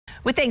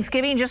With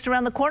Thanksgiving just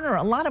around the corner,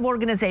 a lot of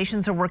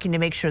organizations are working to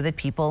make sure that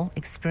people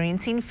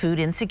experiencing food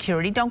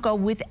insecurity don't go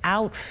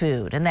without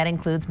food. And that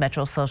includes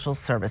Metro Social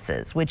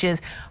Services, which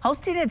is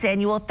hosting its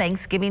annual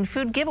Thanksgiving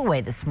food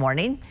giveaway this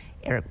morning.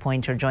 Eric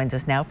Pointer joins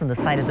us now from the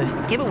site of the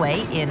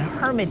giveaway in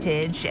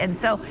Hermitage. And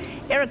so,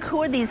 Eric,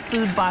 who are these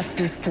food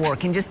boxes for?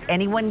 Can just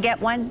anyone get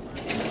one?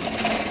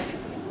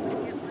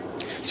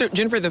 So,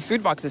 Jennifer, the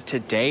food boxes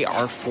today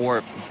are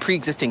for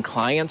pre-existing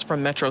clients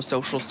from Metro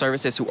Social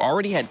Services who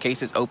already had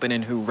cases open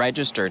and who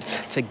registered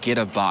to get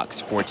a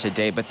box for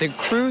today. But the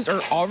crews are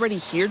already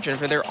here,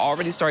 Jennifer. They're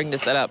already starting to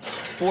set up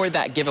for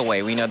that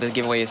giveaway. We know the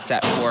giveaway is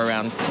set for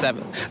around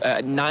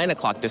 9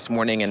 o'clock this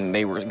morning, and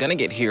they were going to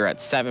get here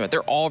at 7, but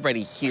they're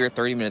already here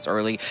 30 minutes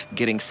early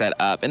getting set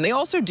up. And they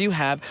also do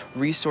have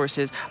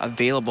resources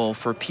available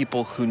for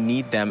people who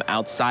need them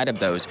outside of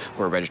those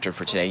who are registered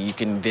for today. You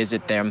can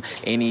visit them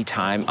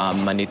anytime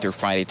Monday through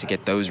Friday to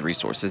get those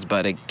resources.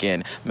 But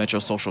again, Metro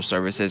Social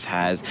Services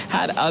has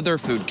had other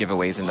food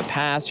giveaways in the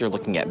past. You're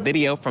looking at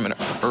video from an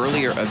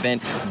earlier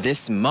event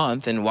this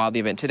month. And while the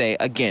event today,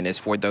 again, is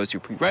for those who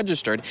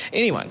pre-registered,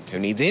 anyone who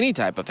needs any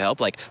type of help,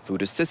 like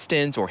food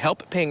assistance or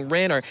help paying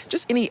rent or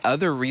just any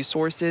other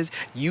resources,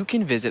 you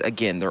can visit,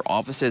 again, their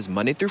offices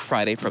Monday through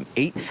Friday from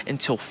 8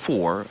 until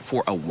 4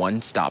 for a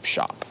one-stop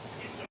shop.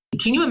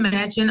 Can you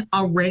imagine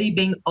already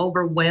being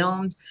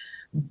overwhelmed,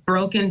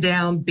 broken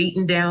down,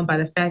 beaten down by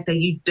the fact that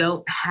you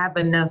don't have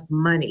enough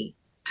money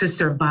to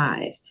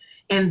survive?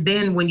 And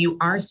then when you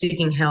are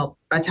seeking help,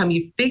 by the time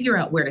you figure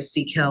out where to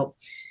seek help,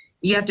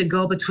 you have to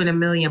go between a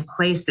million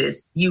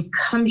places. You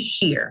come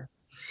here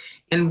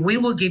and we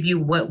will give you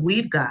what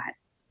we've got,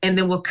 and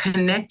then we'll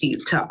connect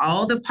you to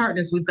all the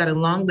partners. We've got a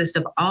long list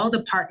of all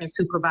the partners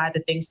who provide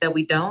the things that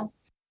we don't.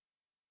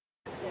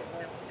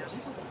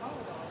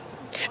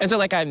 And so,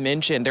 like I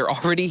mentioned, they're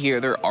already here.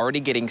 They're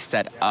already getting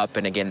set up.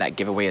 And again, that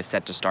giveaway is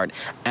set to start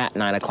at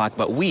 9 o'clock.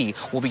 But we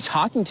will be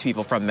talking to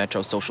people from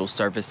Metro Social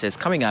Services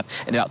coming up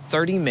in about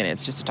 30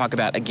 minutes just to talk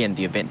about, again,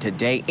 the event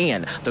today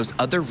and those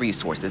other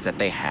resources that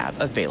they have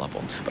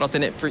available. But I'll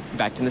send it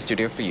back to the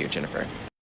studio for you, Jennifer.